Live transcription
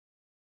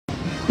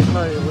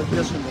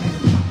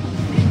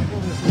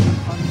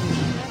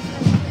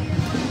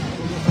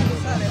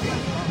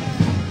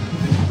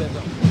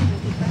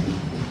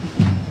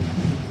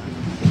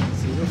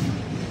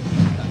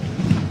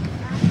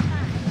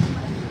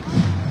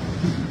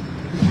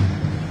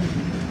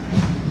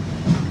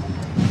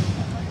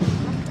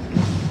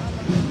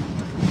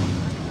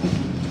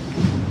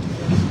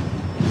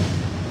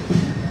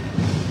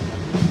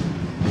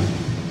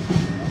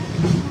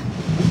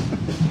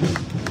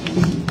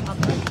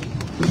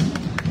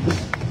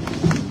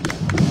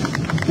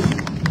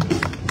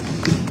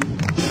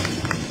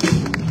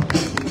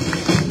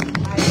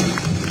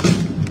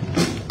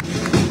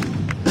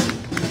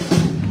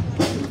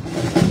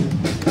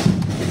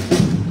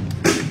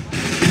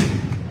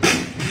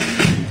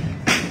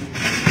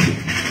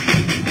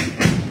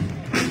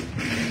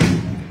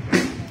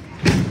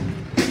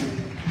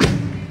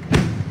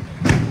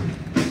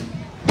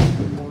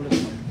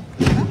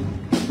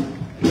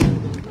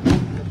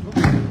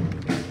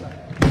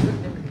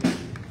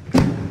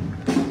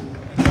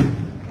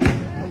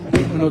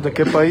¿De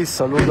qué país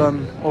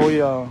saludan hoy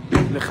al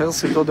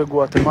Ejército de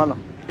Guatemala?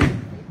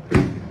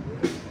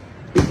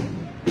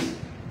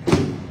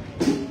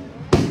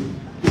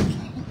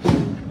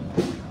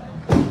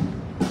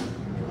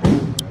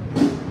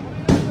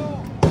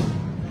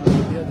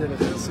 El día del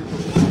Ejército,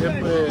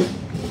 siempre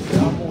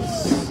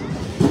creamos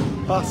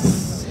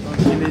paz,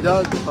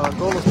 tranquilidad para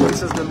todos los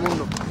países del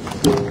mundo.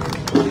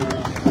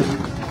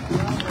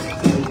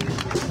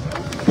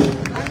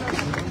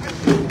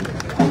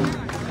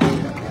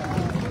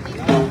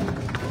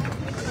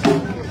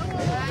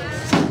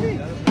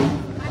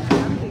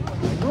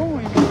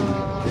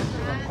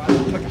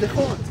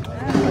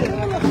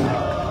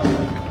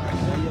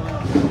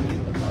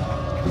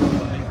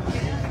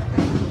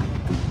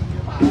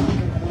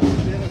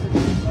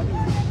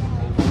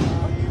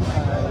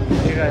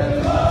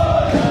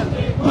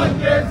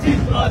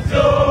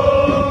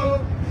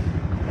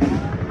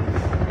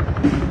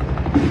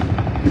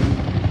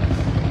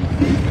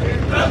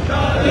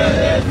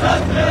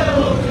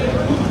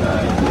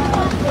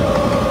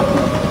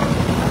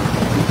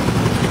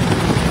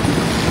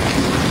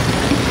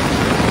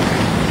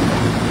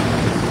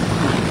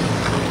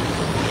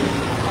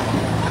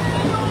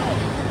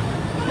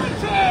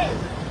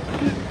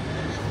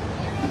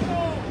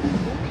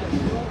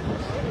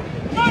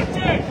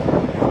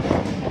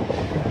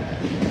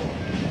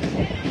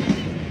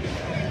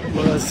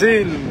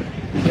 Brasil,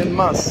 ¿quién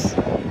más?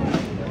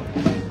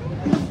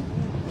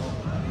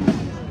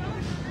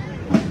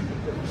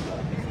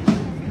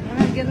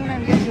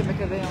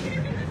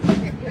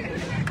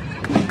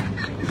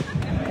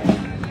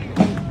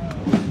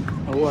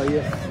 هو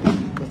عيف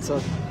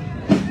بتصاد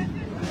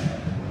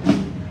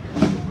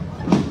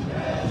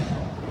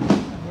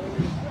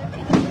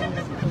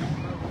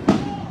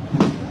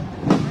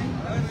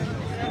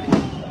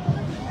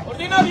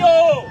 ¡Ordinario!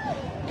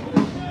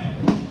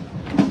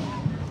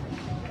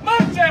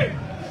 ¡Marche!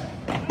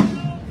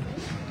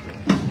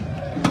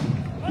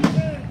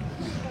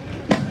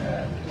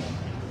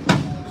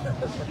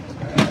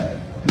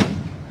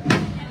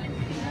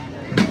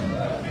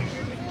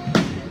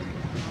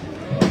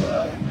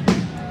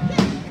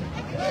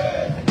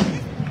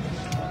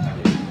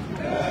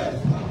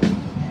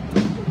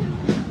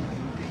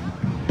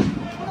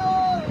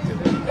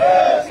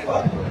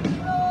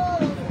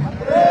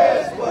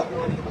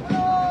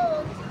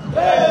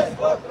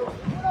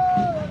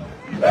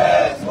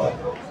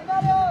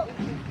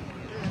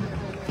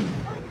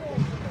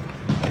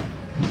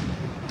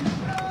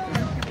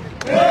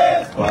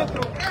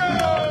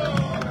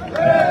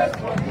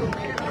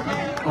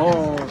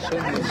 Oh,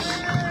 señores.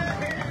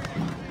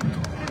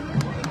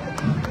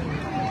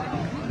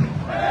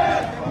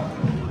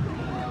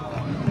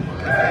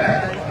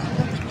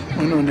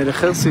 Bueno, en el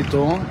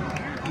ejército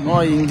no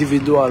hay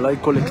individual, hay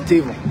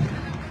colectivo.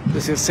 Es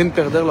decir, sin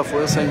perder la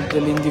fuerza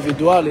del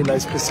individual y la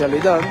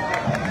especialidad,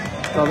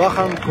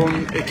 trabajan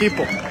con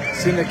equipo.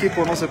 Sin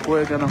equipo no se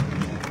puede ganar.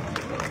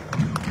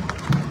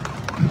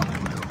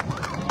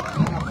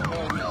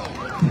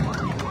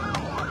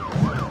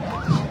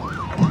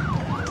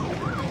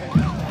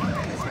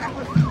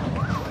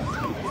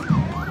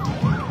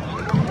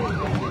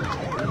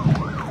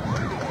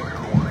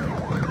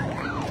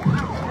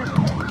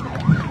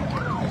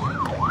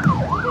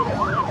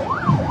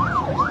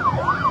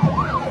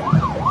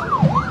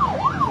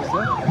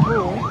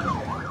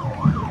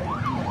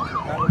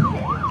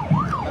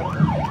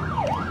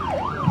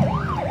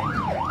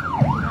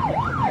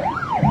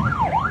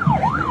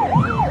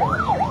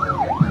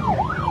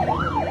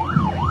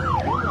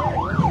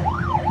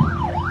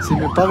 Si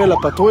me pague la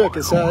patrulla,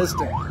 que sea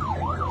este.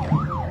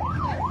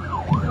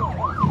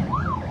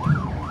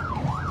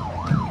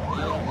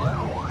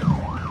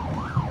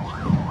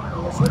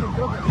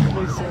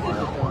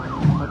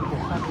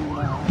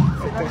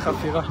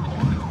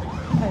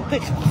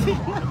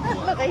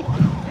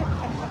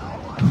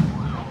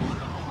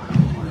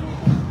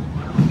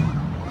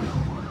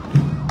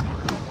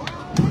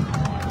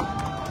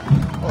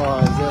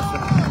 זה יפה.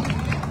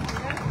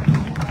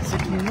 זה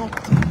תמונות.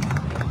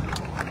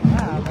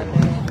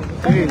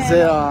 תראי,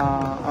 זה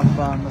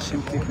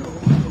האנשים טיפים.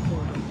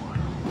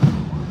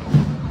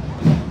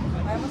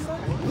 מה הם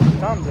עושים?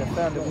 סתם, זה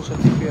יפה, הלבוש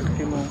הטיפי, איך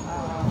כאילו...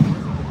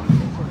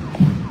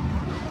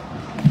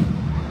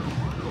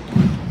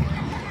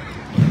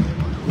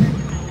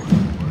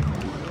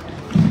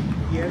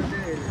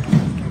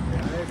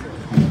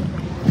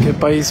 ¿Qué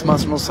país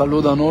más nos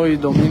saludan hoy,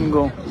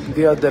 domingo,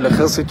 día del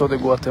Ejército de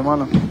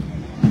Guatemala?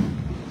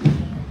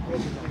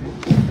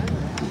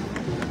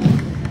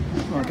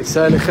 Que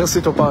sea el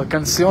ejército para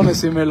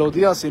canciones y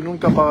melodías y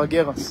nunca para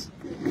guerras.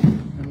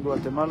 En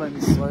Guatemala, en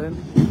Israel.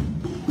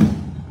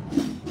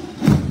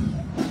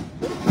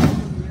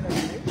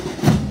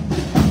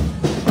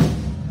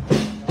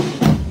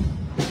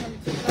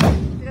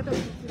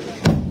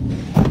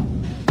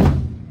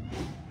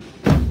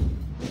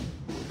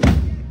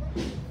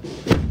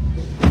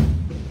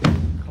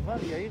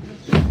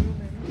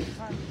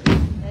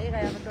 יאיר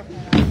היה בטוח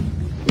נראה.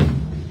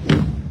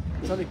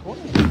 רוצה לקרוא?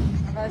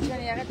 אבל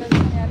שאני אראה את זה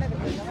שאני אעלה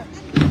ותזרק.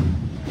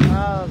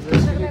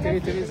 זה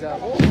תראי, זה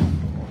ארוך.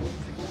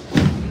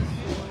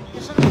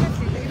 יש לנו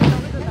חצי, תגיד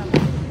להוריד אותם.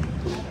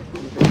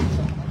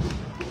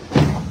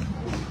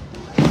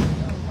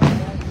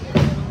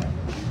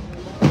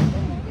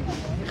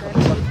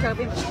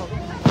 מתקרבים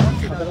לשחורים.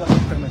 חבר לך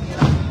אינטרנט.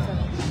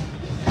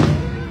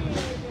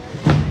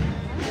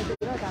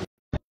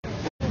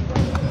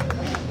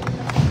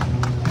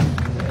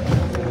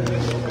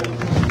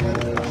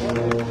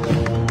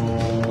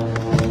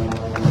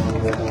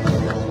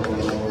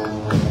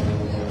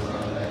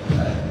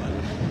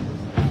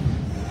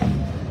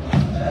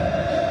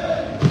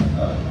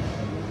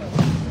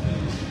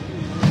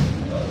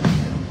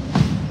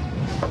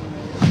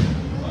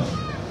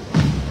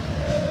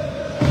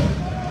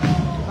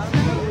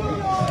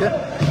 כן.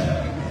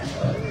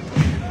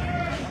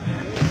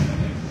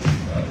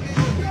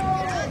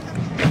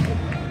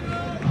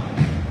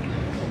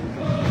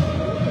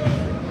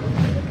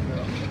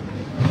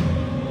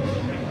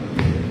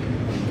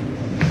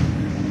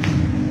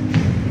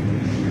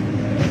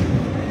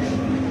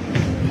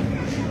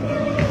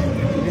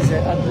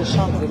 זה עד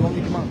לשם, זה לא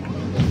נגמר.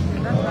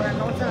 אבל אני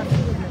לא רוצה להפסיק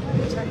את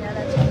זה. שאני אעלה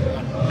את שם.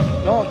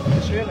 לא,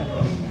 תשאיר אלה.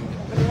 אבל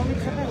הוא לא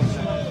מתחבר, הוא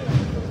שמע.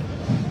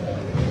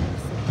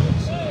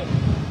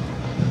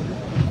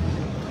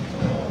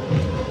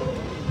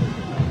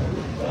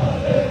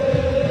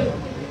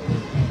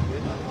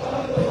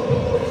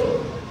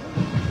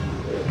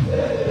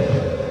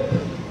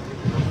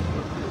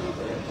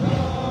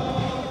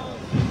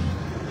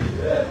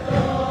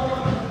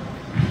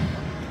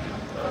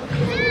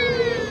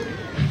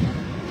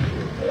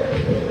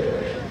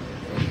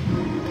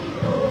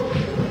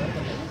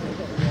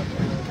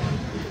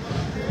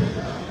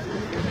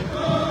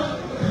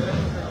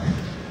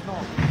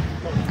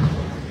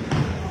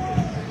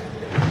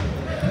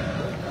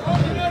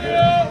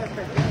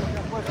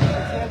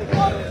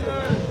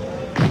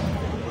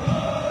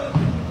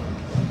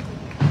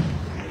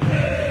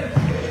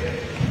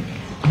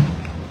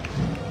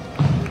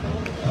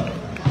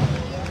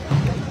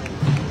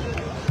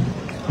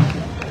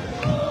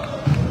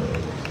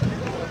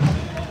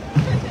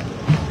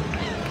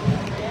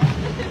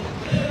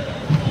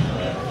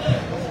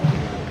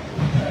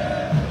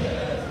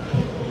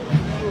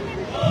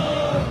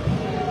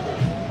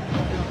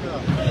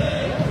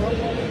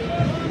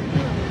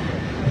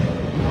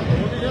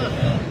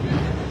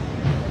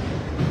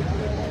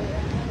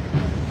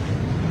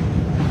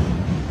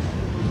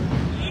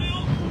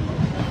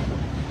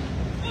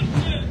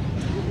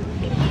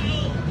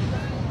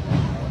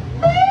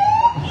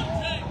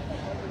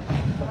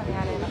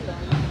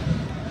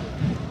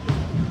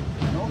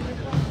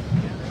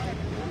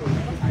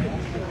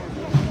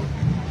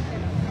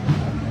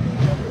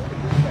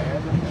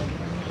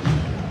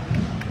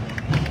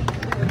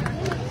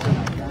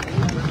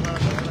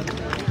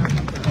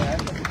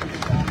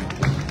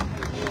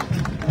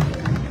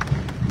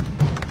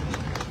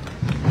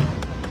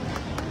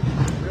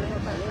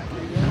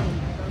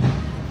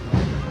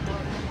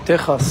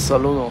 Texas,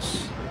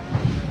 saludos.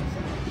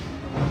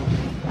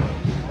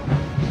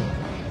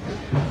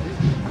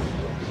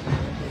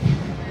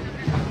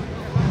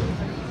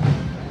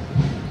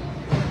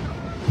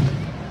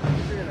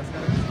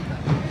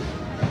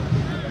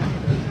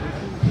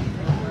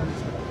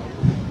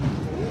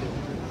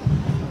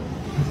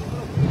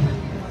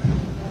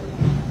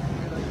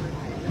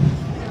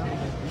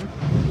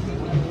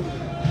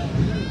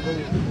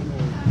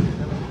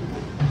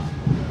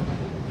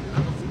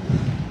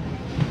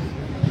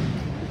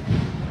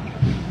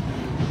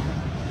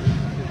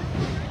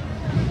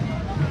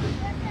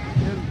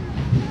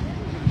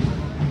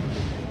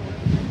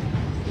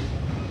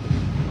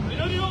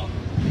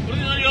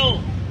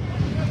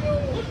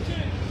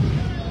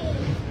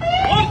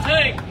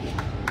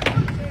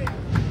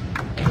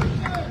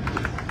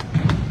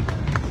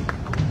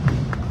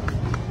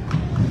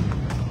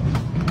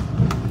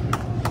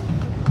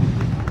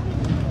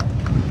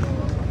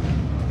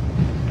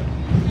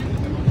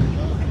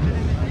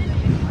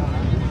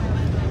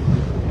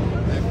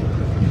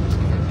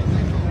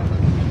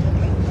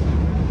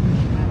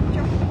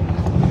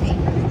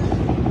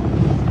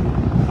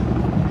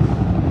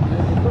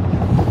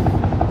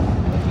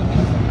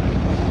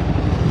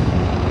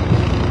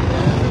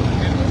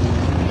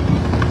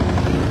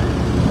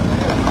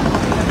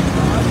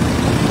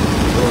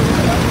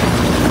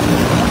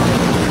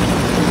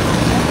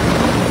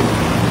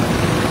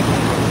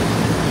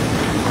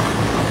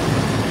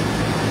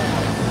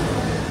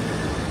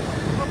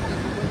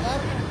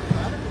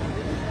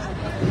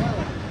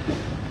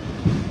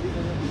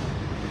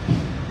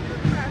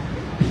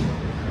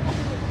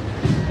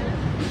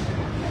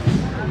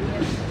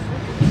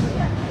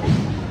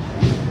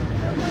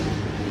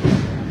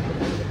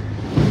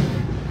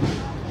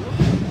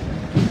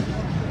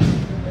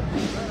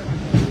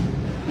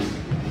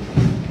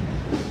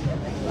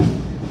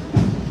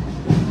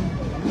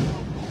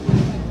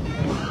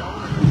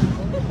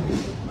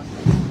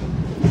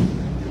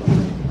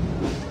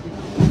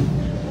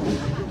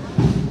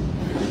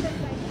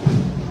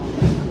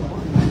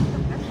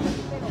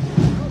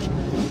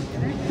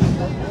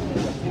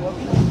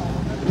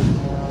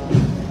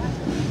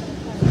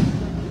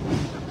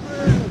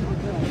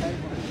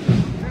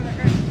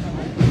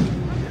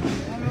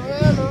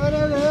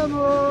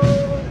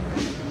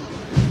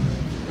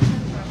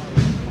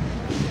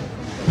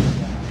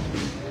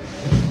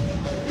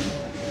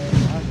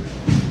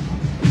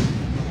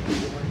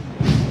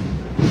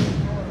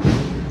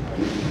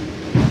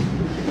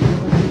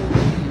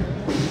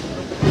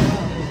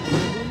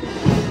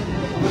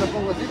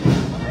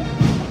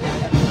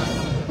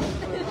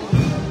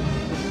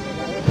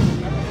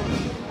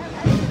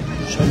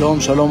 Shalom,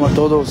 shalom a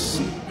todos.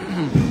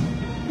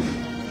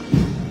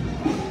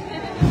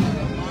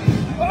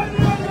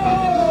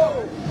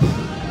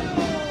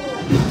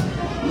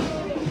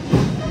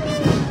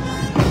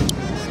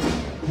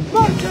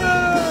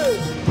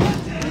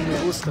 Me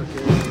gusta que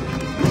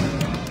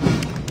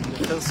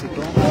el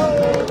ejército va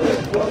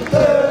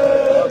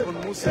con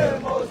música,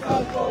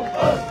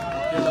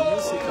 que la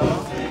música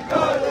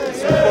es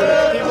un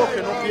colectivo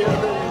que no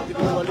pierde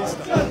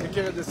individualista. ¿Qué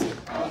quiere decir?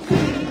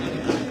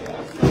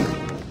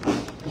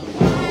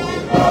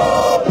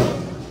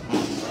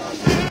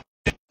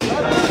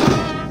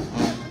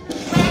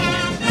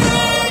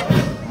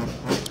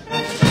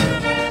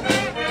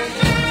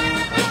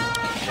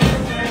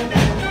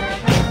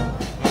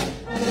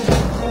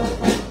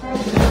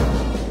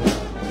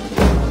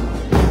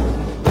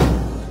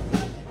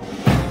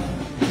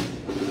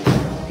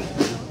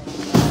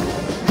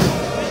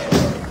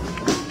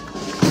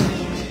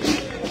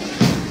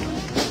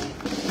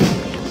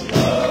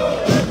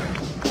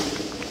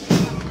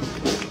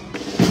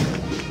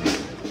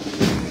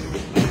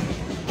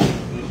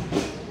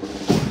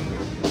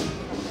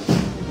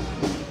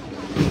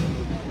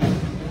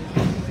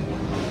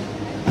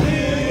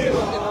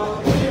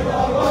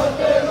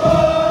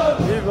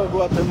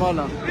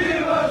 Guatemala.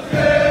 ¡Viva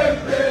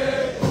siempre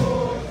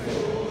con su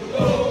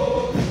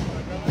dolor!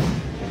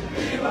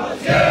 ¡Viva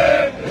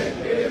siempre!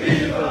 ¡Que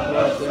vivan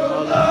los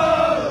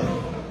soldados!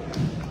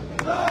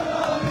 ¡Da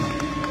la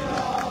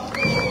vida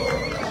por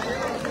la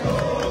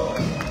nación!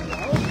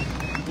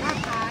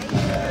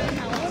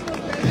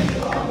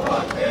 ¡Viva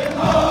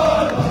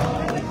Guatemala!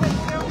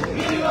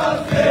 ¡Viva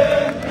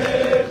siempre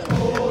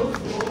con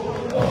su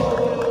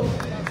dolor!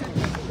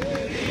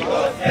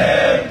 ¡Viva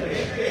siempre!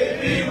 ¡Que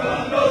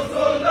vivan los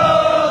soldados!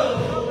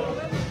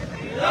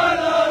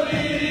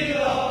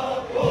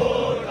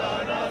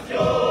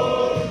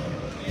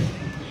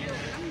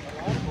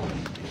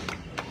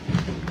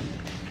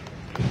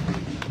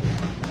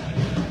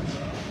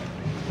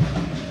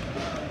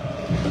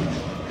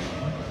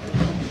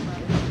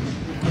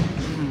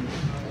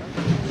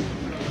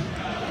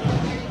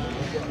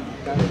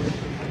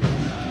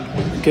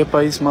 ¿Qué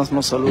país más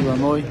nos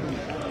saludan hoy?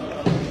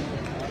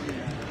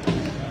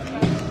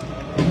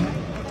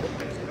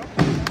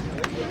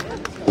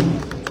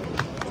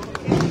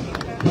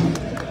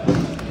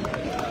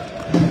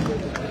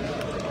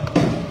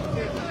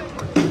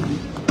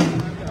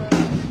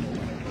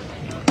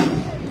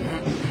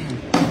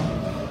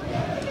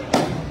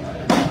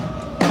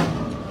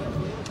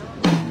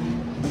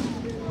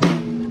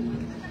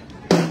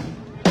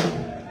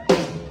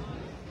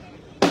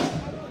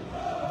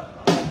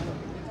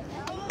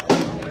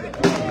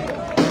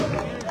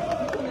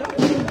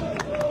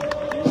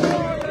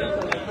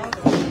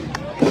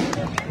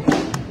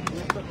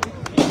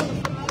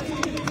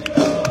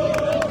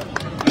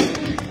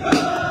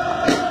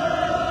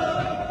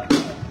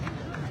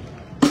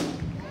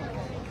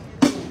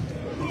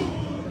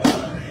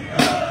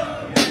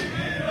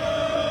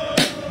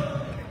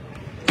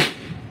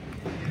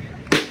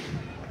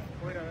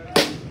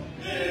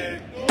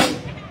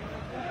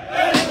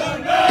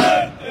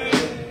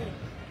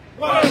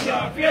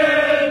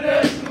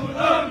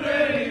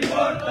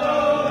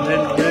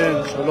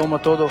 Shalom a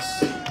todos.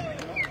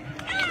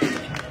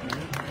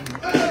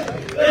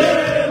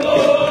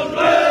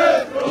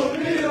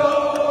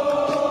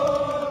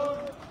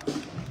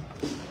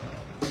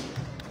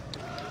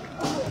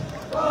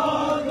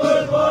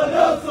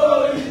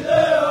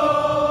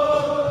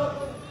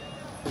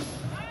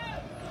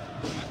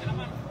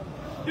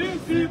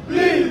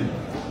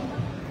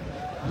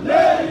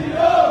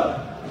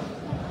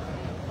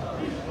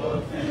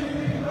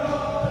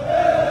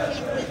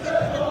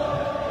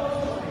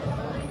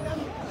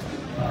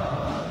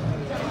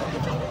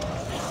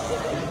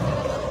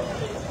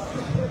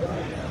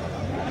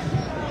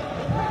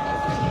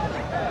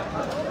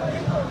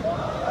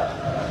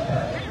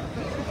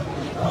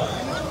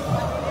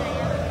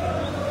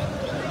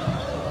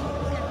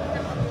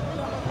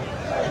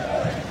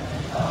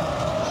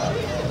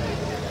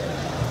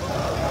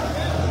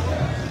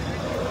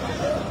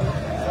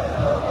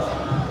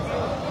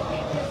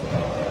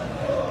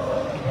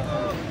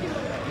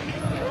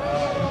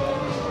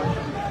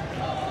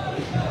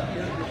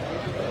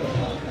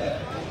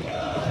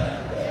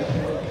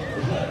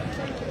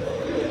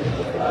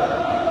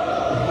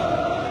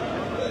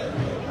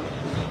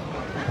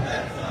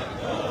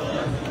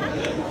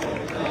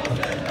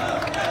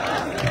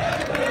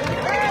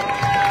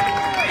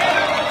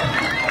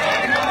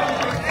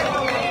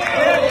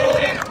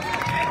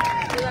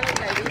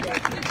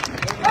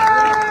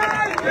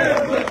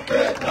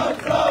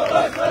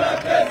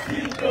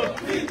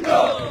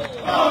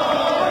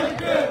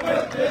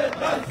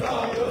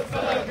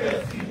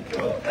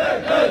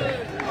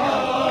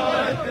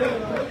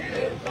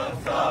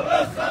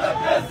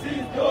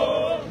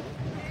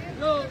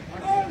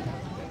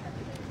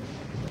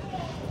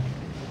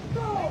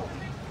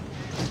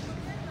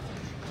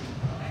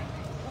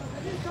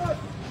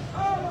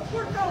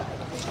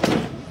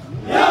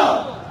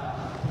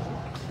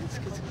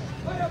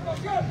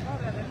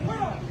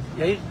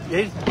 Y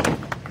ahí.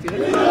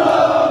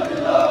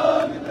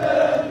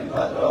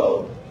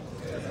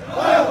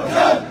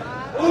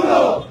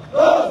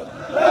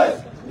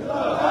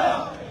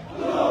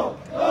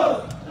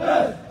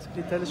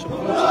 Quítale su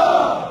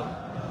música.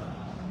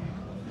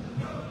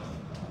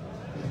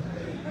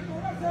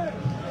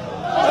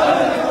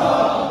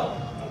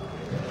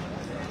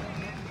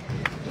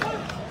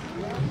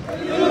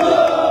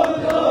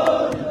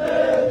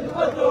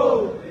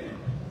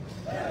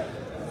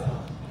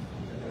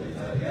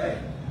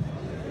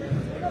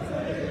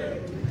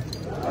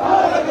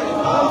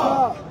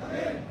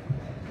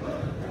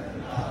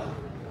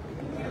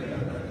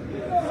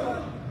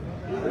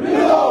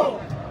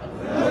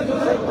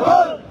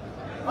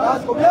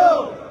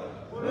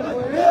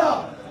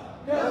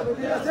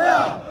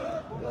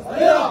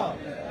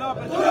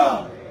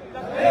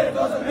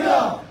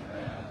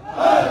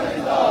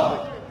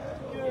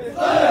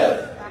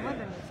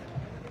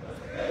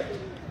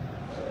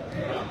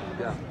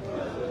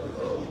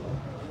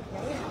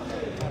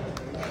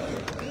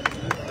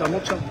 Está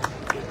mucho.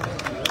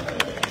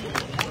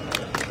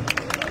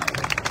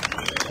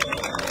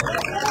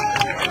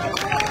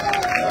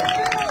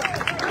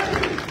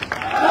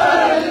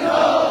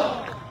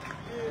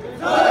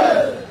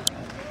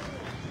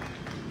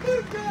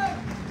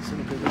 Se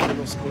lo que de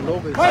los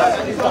colores.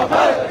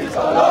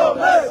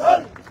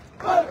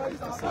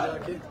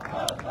 Aquí.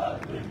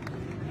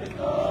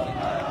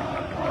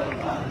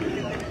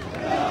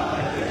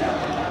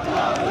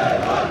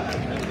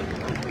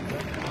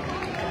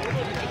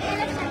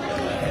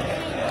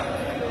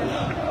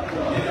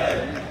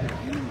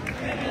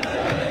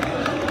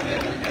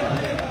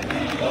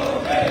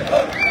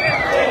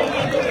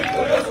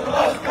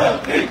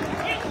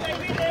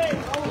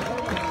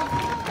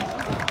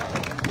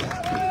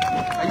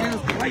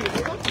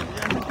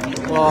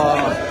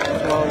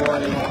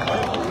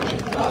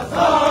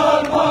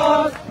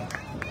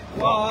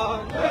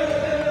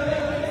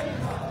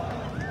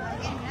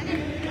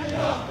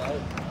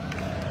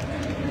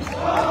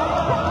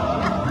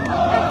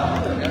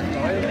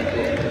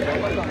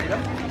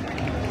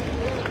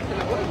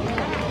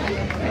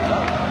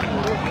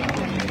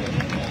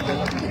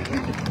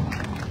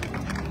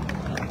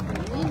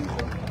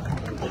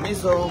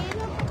 Permiso.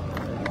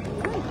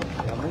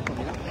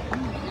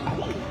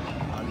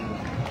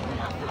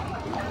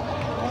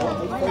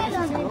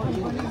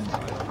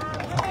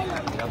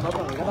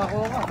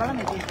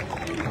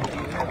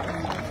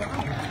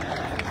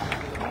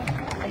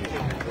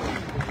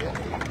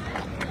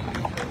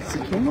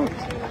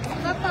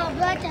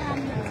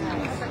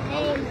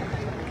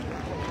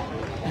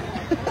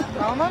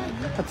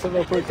 אתה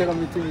צבע פה יותר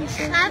אמיתי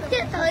משם. אהבתי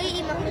אותו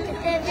עם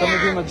המתכתב. עכשיו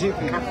מגיעים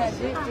הג'יפים.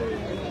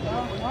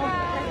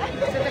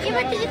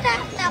 אמא תראי את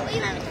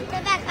ההורים המתכתב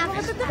והקפה.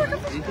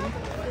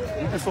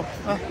 איפה?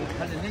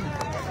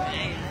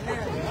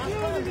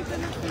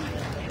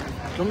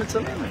 לא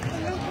מצלמת.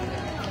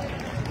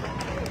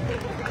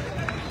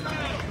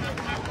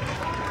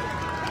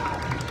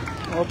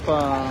 הופה.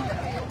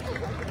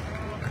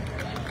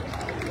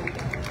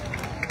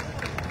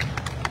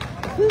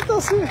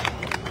 תעשי.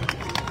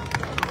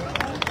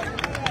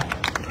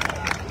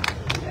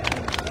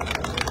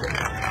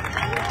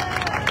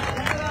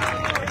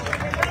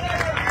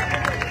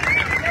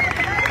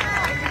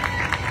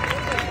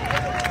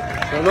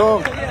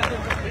 שלום.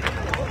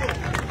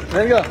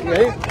 רגע,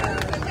 יאיר.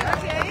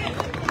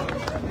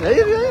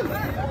 יאיר.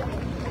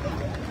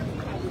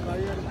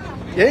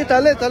 יאיר,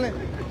 תעלה.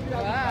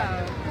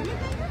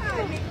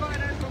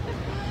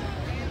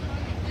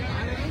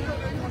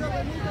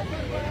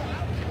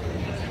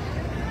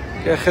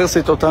 Qué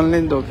ejército tan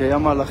lindo que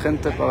llama a la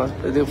gente para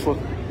pedir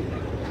fotos.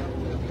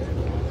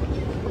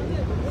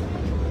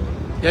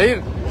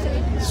 Yair,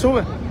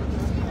 sube.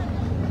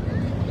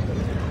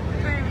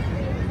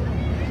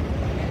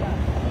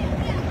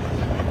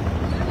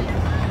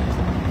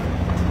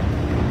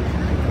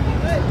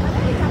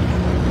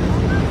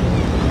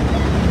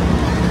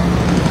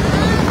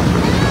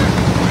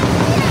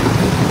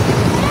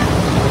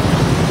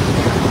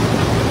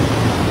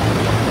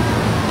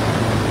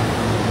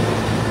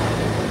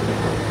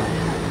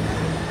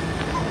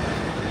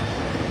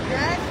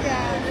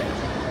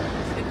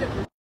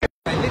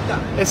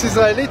 ¿Es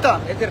israelita?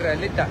 Es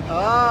israelita.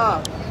 Ah.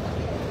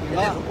 Es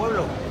de su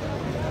pueblo.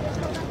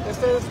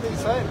 Este es de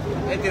Israel.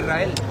 Es de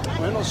Israel.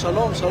 Bueno,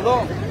 shalom.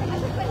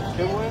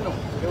 Qué bueno.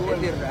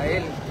 Es de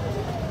Israel.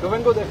 Yo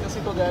vengo del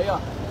ejército de allá.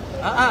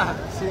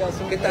 Sí,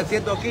 hace un ¿Qué está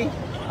haciendo aquí?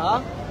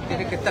 ¿Ah?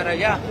 Tiene que estar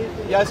allá.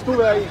 Ya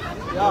estuve ahí.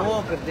 Ya.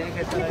 No, pero tiene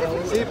que estar allá.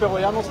 Sí, pero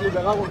ya nos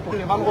liberaron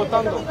porque van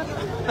rotando.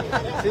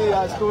 Sí,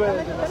 ya estuve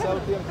demasiado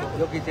tiempo.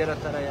 Yo quisiera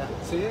estar allá.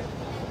 ¿Sí?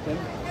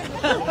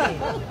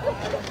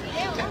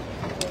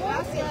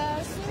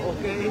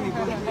 Ok,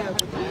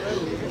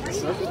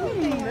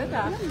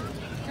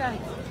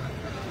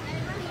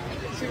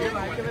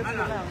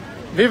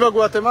 ¡Viva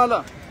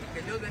Guatemala!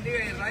 que Dios bendiga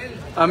a Israel.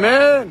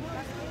 ¡Amén!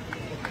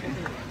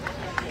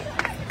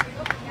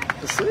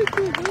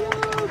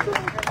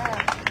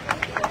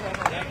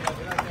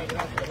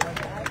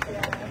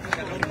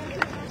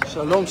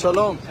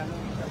 Shalom.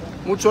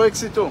 Mucho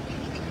éxito.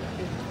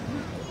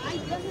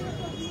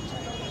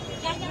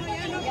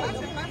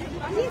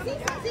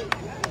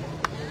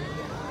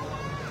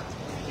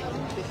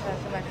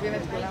 מעכבים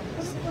את כולם.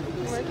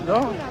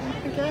 לא?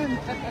 כן.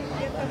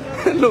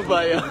 אין לו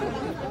בעיה.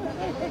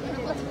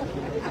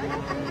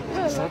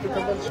 עשית את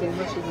אבל שהוא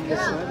אומר שזה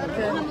בישראל?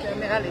 כן,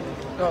 נראה לי.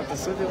 לא,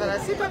 תעשי לי. אבל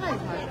עשי בנאי.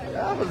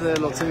 אבל זה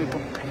להוציא מפה.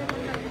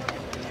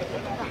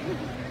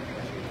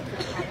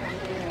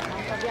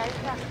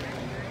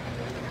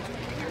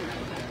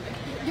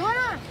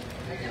 יונה!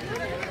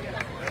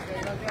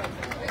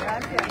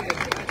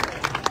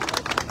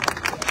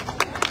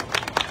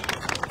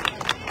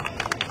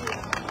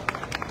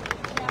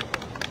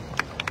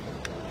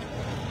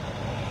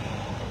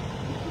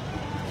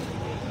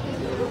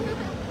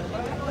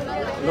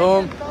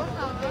 שלום.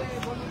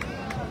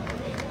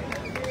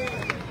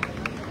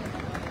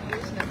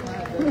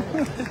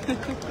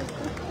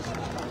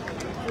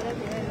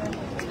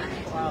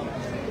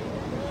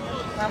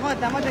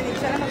 תעמוד, אני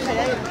אצא לנו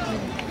חיי.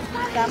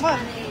 תעמוד.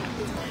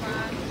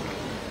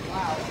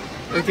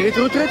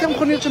 תראי את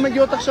המכוניות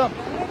שמגיעות עכשיו.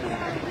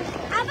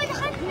 אבא,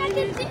 נכון?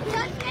 נגד זה,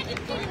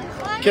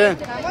 נכון? כן.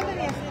 תעמוד,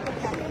 אני אעשה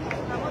אותך.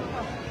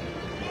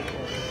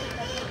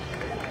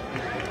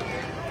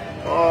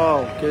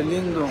 וואו,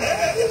 קלינדו.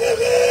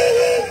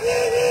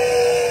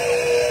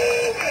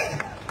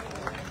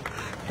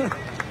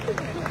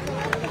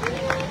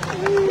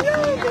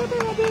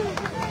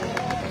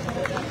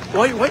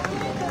 וואי, וואי.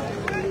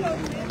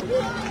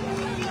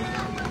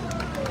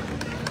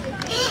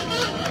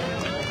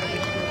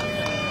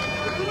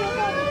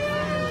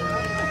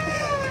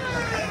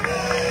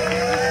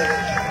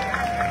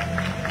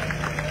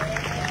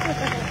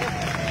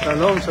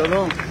 שלום,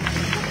 שלום.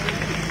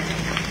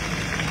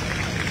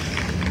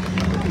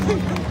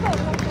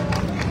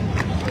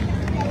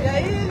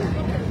 יאיר,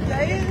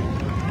 יאיר.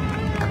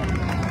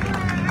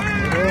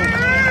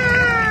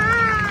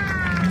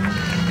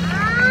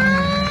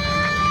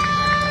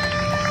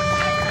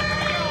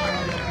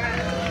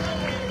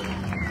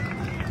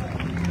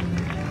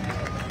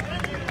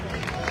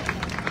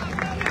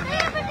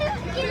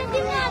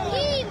 ילדים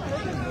נהגים!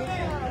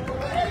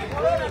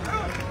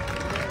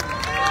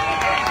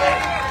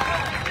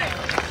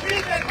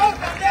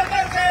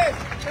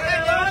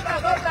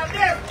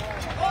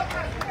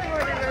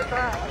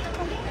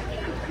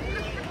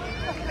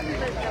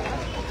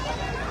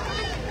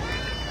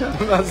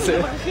 מה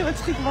זה? הכי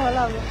מצחיק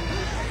בעולם.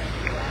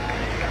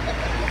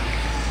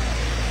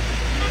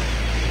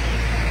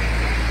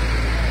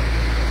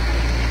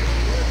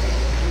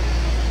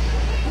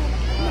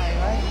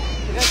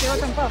 תראה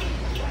אותם פה.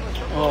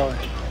 אוי.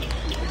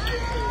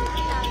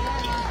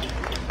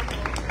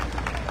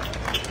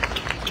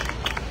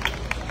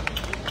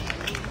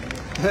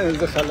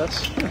 איזה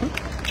חלש.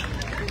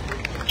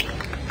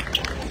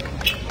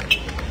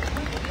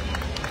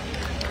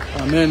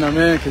 Amén,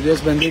 amén, que Dios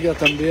bendiga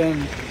también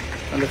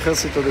al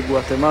Ejército de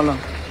Guatemala,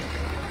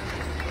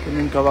 que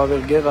nunca va a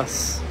haber guerras.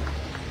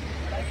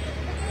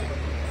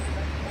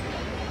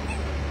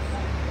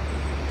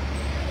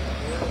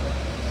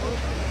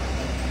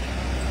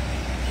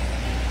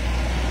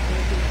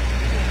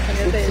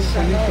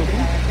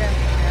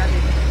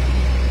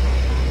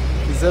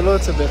 כי זה לא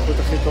יוצא באיכות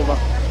הכי טובה.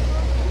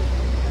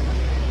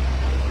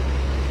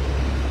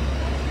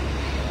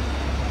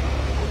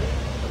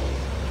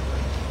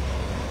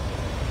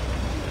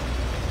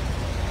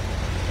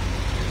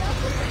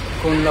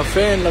 con la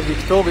fe en la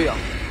victoria.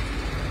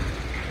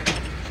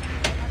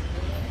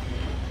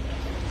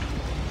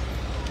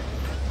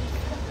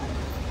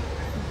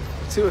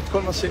 הוציאו את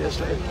כל מה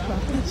שיש להם.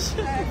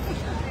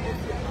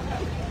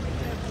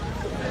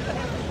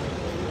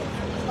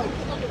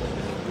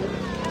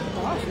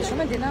 בשום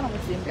מדינה לא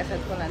מוציאים ככה את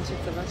כל האנשי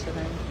צבא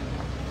שלהם.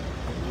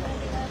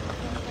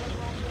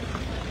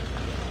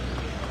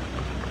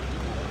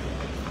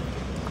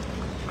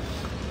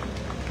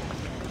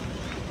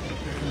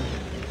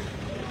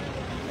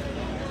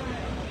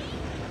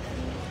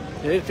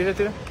 יאיר, תראה,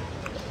 תראה.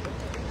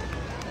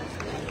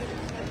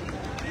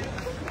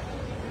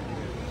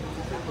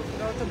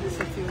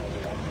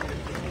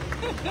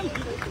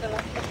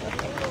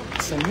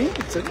 צלמי,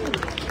 צלמי.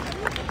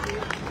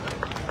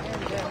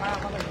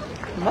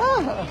 מה?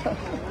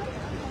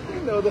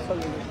 הנה עוד אחד.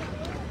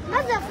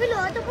 מה זה, אפילו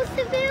אוטובוס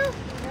הביאו?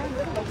 הם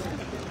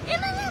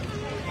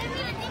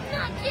ילדים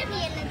נוהגים,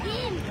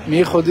 ילדים. Mi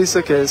hijo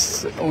dice que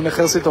es un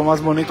ejército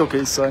más bonito que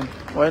Israel.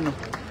 Bueno,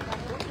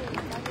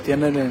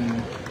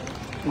 tienen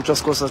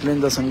muchas cosas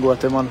lindas en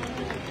Guatemala.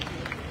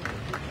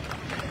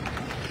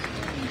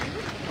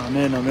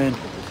 Amén, amén.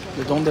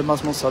 ¿De dónde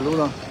más nos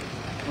saluda?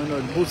 Bueno,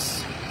 el bus.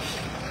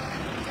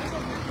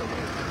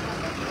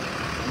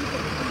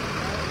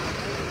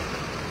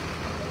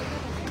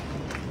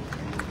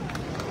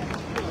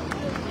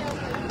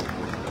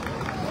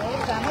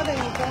 תעמוד,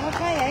 אני אתן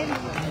לך, יאיר.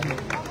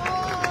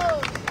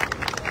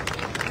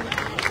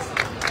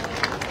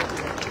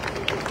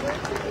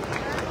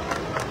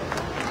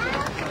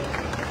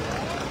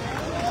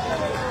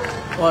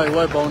 וואי,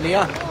 וואי,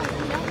 באונייה.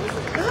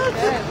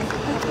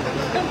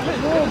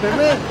 לא,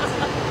 באמת.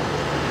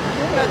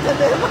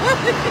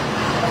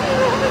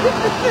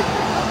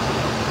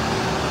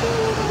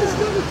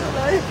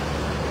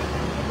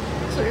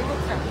 조용히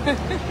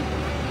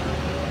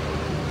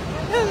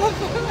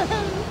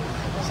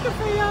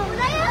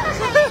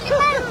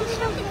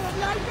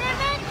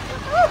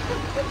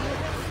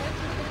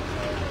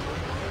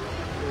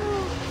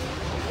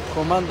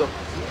Comando.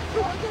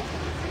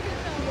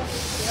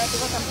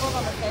 Yo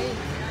tampoco me caí.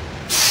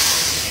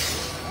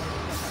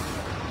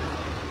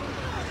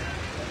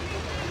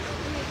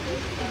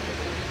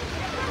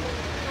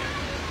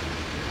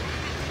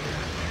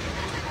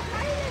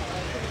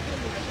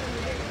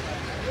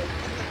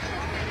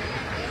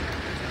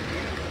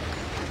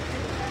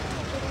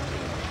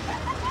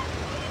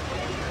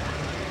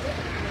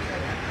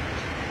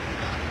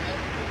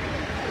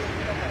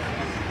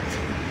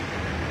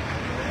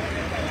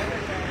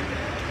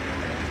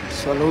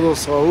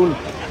 Saludos, Raúl.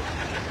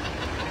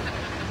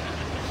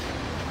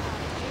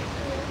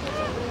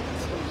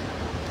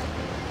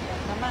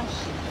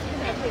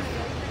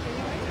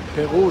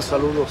 Perú,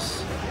 saludos.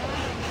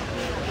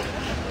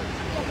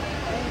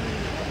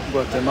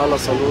 Guatemala,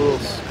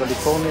 saludos.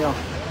 California.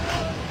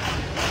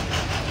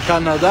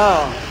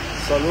 Canadá,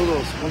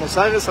 saludos. Buenos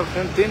Aires,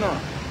 Argentina,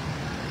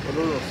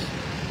 saludos.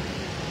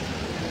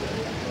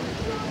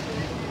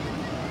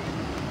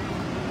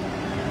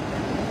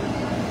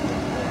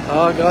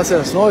 Ah,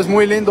 gracias. No, es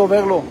muy lindo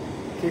verlo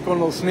aquí con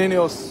los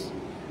niños.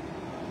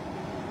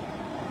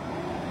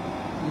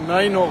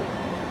 Naino,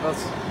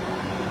 gracias.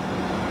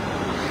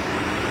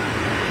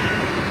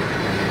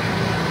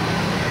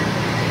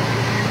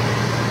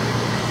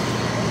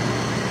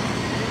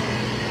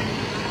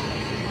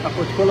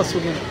 את כל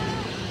הסוגים.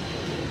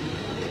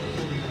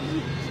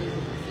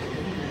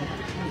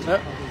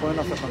 פה אין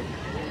אף אחד.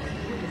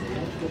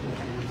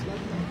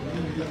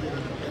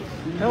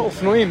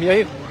 אופנועים,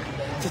 יאיר.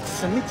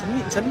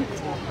 צלמית.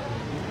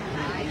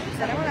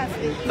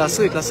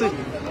 להסריט.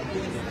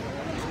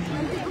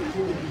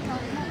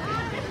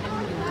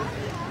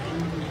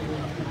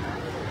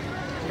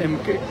 הם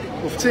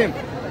קופצים.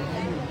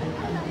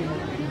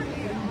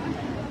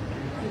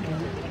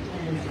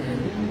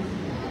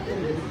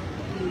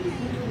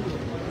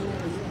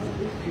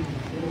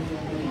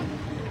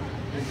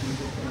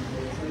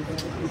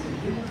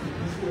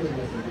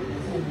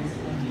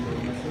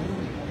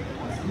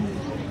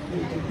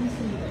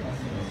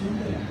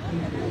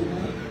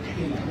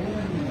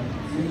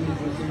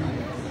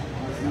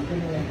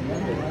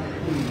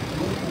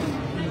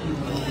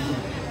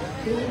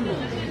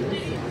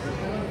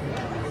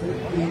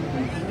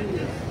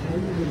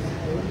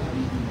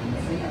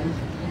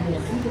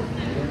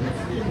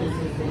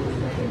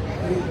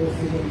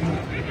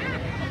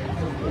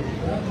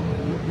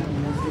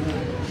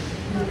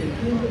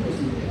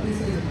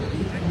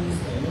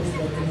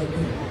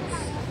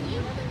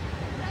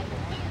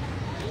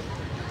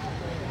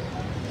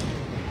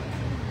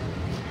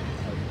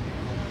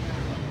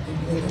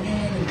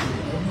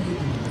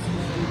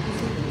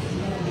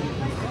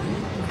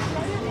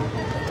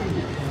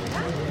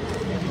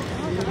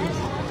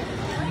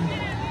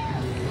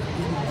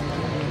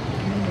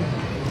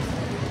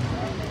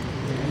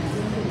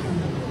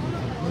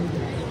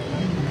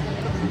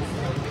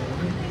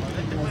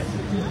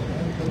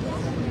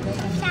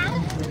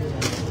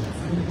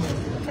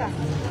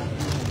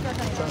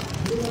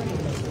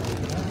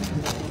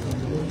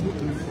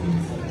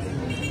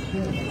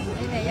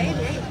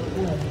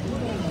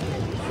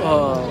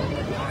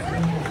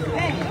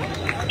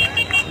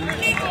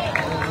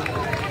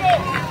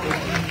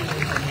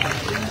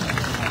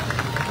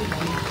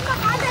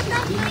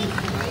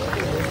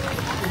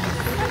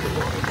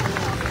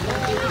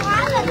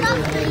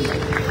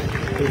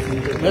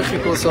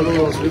 México,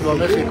 saludos, viva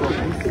México.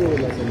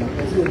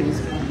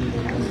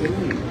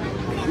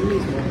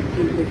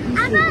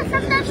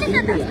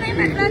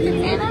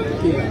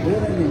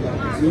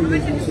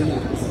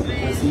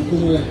 Así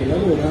como la que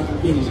labora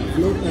en la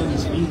flota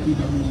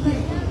marítima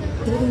mundial.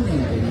 Toda la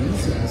intervención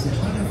se hace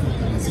para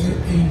fortalecer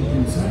e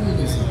impulsar el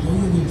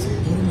desarrollo del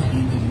sector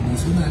marítimo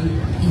nacional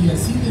y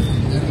así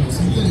defender los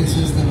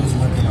intereses de los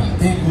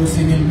guatemaltecos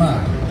en el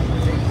mar.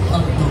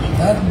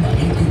 Autoridad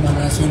Marítima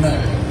Nacional,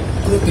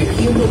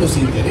 protegiendo los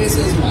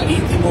intereses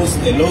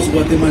marítimos de los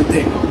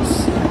guatemaltecos.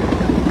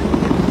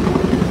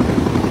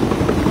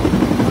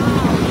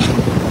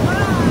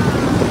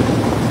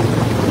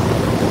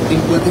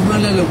 En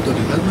Guatemala, la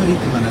Autoridad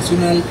Marítima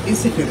Nacional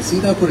es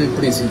ejercida por el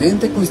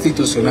Presidente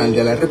Constitucional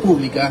de la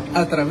República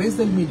a través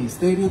del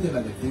Ministerio de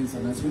la Defensa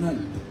Nacional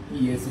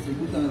y es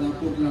ejecutada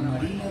por la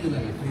Marina de la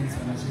Defensa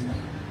Nacional,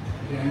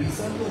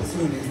 realizando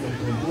acciones de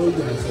control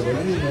de la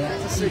soberanía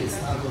y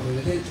Estado de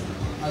Derecho,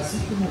 así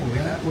como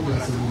velar por la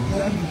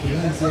seguridad y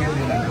vigilancia de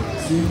la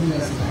navegación de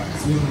las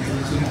embarcaciones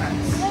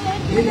nacionales.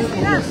 Vela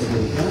por la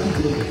seguridad y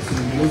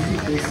protección de los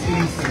buques e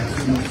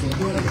instalaciones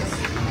portuarias,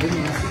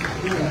 además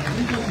de la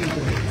activa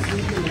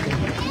intervención de la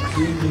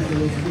comunicación entre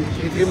los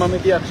buques.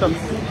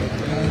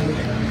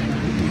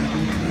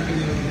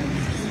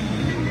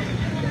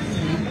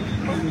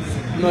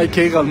 No hay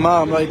que ir al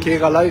mar, no hay que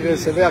ir al aire,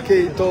 se ve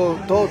aquí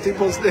todo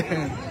tipos de...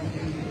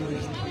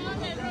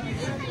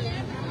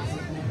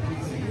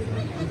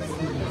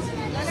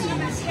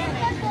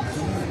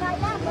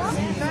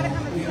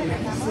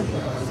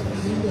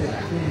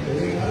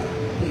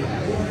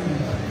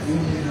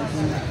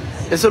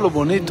 Eso es lo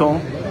bonito,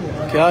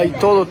 que hay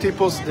todo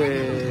tipos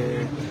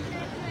de...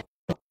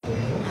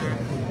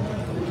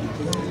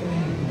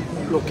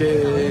 Lo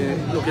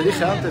que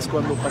dije antes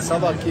cuando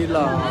pasaba aquí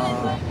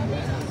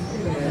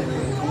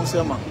 ¿cómo se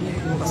llama?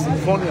 La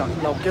sinfonía,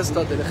 la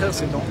orquesta del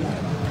ejército.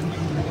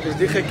 Les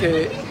dije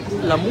que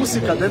la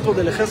música dentro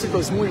del ejército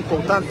es muy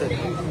importante.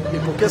 ¿Y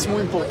por qué es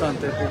muy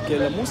importante? Porque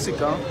la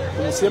música,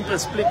 como siempre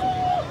explico,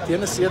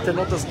 tiene 7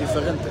 notas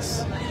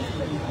diferentes.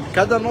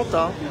 Cada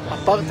nota,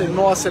 aparte,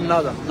 no hace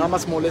nada, nada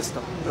más molesta.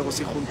 Pero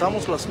si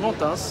juntamos las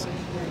notas,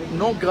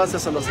 no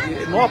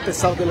a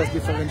pesar de las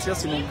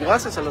diferencias, sino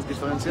gracias a las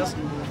diferencias,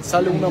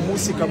 sale una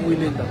música muy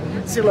linda.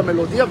 Es decir, la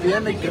melodía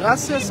viene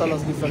gracias a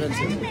las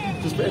diferencias.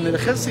 Entonces, en el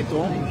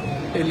ejército,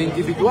 el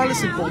individual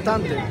es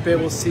importante,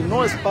 pero si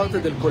no es parte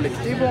del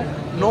colectivo,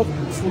 no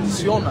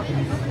funciona.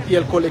 Y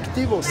el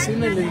colectivo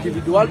sin el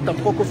individual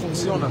tampoco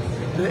funciona.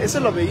 Esa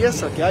es la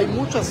belleza, que hay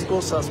muchas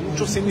cosas,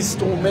 muchos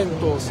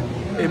instrumentos,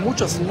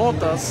 muchas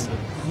notas,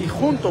 y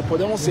juntos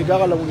podemos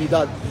llegar a la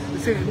unidad.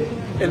 Es decir,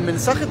 el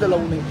mensaje de la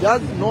unidad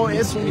no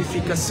es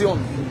unificación,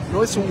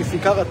 no es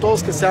unificar a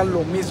todos que sean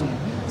lo mismo,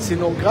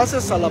 sino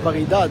gracias a la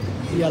variedad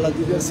y a la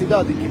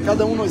diversidad, y que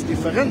cada uno es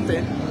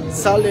diferente,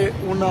 sale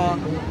una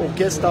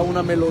orquesta,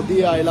 una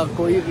melodía, el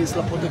arco iris,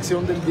 la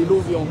protección del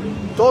diluvio,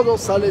 todo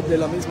sale de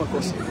la misma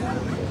cosa.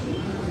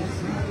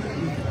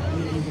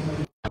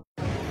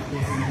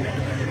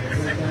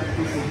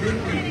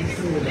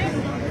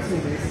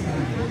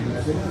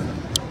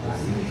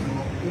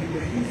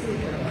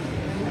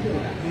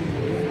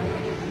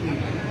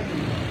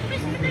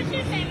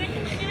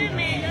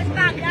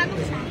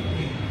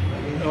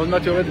 עוד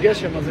מעט יורד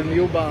גשם, אז הם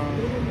יהיו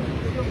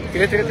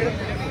תראה.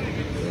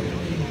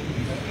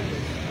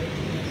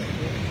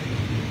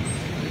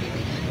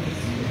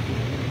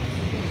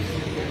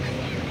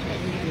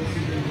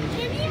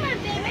 קדימה,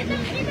 באמת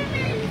הולכים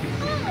ממני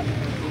לבחור.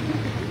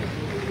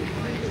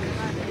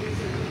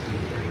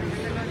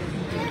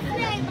 כיף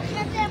להם,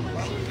 אחרי זה הם הולכים לבחור. כיף להם, אחרי זה הם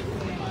סופרים.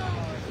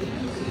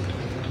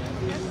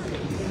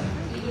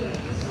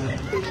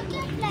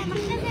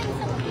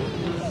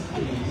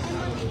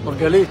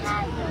 Margalit,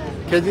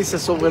 ¿qué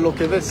dices sobre lo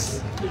que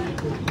ves?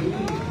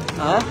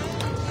 ¿Ah?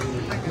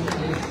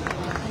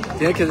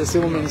 Tiene que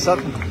decir un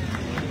mensaje.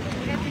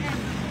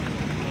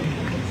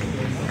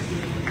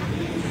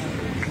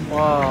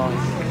 Wow,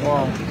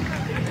 wow.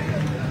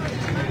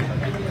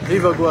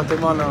 Viva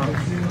Guatemala.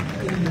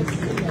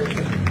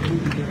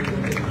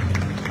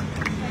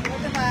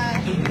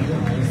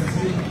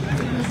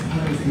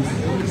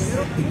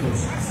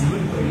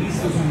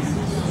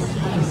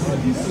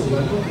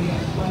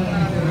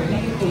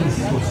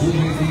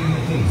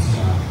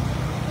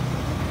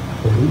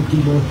 Por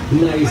último,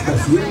 la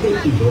estación de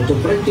piloto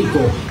práctico.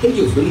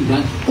 Ellos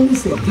brindan un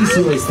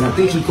servicio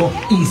estratégico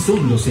y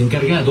son los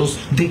encargados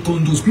de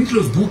conducir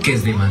los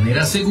buques de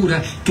manera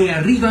segura que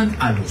arriban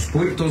a los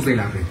puertos de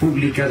la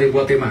República de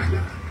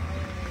Guatemala.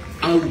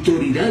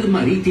 Autoridad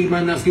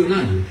Marítima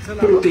Nacional,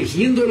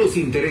 protegiendo los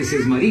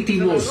intereses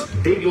marítimos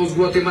de los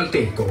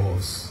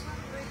guatemaltecos.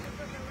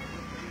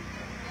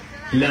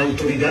 La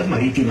Autoridad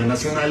Marítima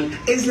Nacional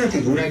es la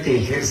figura que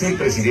ejerce el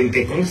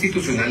presidente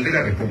constitucional de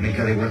la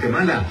República de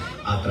Guatemala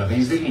a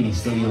través del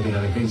Ministerio de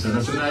la Defensa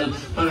Nacional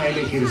para el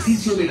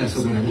ejercicio de la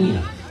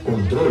soberanía,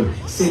 control,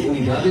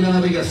 seguridad de la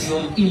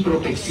navegación y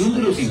protección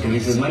de los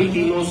intereses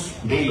marítimos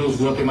de los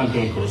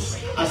guatemaltecos,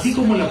 así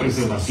como la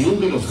preservación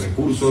de los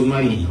recursos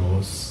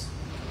marinos.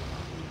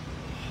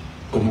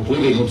 Como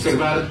pueden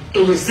observar,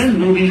 el stand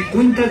móvil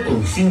cuenta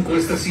con 5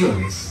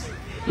 estaciones.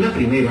 La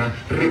primera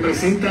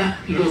representa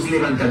los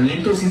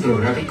levantamientos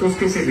hidrográficos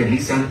que se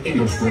realizan en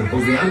los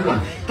cuerpos de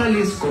agua,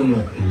 tales como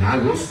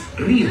lagos,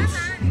 ríos,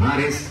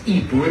 mares y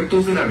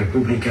puertos de la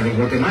República de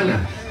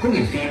Guatemala, con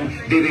el fin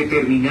de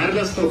determinar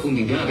las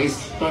profundidades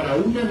para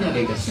una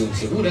navegación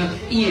segura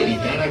y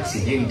evitar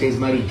accidentes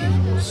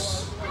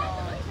marítimos.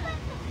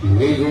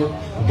 Luego,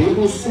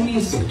 vemos un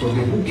inspector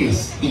de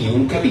buques y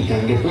un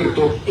capitán de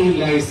puerto en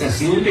la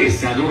estación de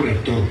Estado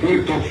Rector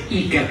Puerto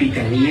y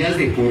Capitanías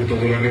de Puerto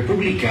de la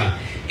República.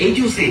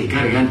 Ellos se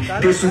encargan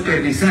de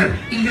supervisar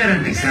y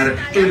garantizar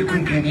el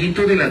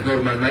cumplimiento de las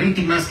normas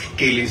marítimas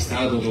que el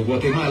Estado de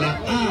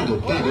Guatemala ha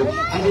adoptado,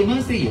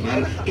 además de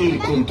llevar el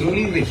control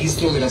y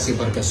registro de las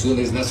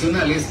embarcaciones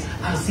nacionales,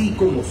 así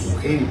como su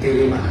gente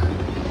de mar.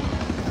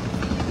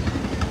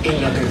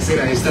 En la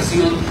tercera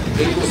estación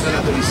vemos a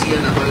la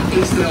Policía Naval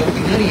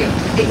Extraordinaria,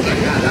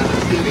 encargada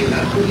de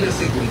velar por la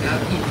seguridad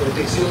y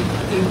protección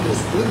en los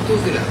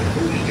puertos de la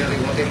República de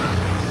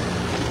Guatemala.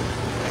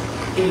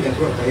 En la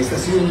cuarta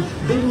estación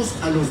vemos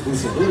a los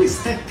buceadores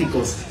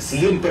tácticos,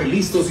 siempre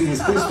listos y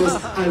dispuestos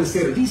al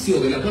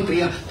servicio de la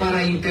patria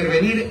para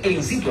intervenir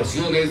en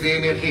situaciones de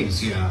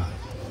emergencia.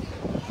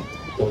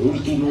 Por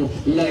último,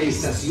 la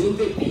estación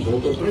de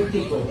piloto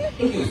práctico.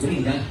 Ellos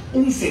brindan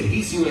un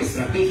servicio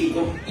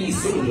estratégico y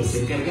son los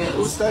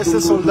encargados de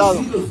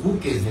conducir los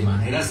buques de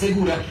manera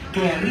segura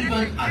que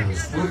arriban a los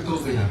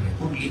puertos de la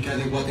República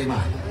de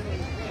Guatemala.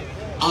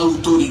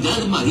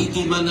 Autoridad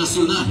Marítima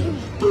Nacional,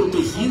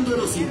 protegiendo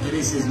los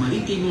intereses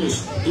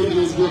marítimos de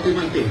los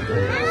guatemaltecos.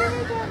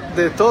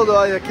 De todo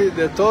hay aquí,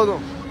 de todo.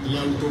 La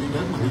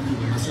Autoridad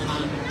Marítima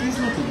Nacional es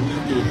la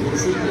figura que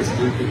ejerce el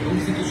presidente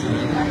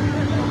constitucional.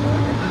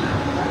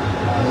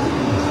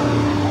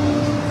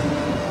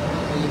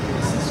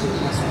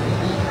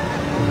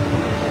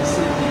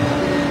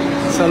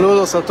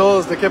 Saludos a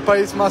todos. ¿De qué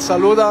país más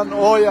saludan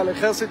hoy al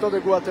Ejército de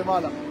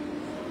Guatemala?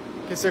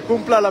 Que se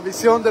cumpla la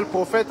visión del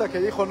profeta que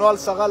dijo: no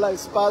alzará la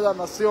espada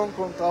nación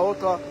contra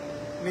otra,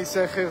 ni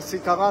se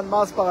ejercitarán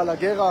más para la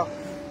guerra.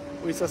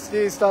 Pues así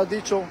está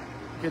dicho,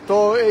 que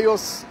todos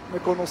ellos me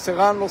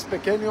conocerán, los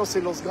pequeños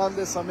y los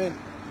grandes. Amén.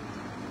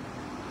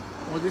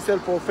 Como dice el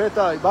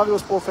profeta, hay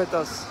varios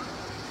profetas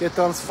que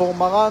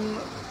transformarán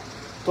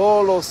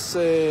todos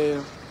los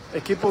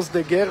equipos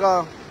de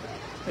guerra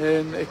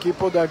en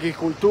equipos de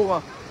agricultura.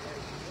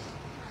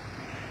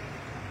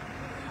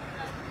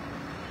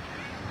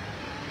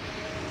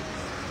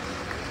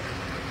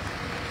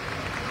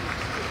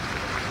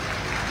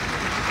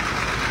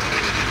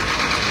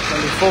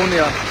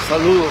 California,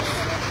 saludos.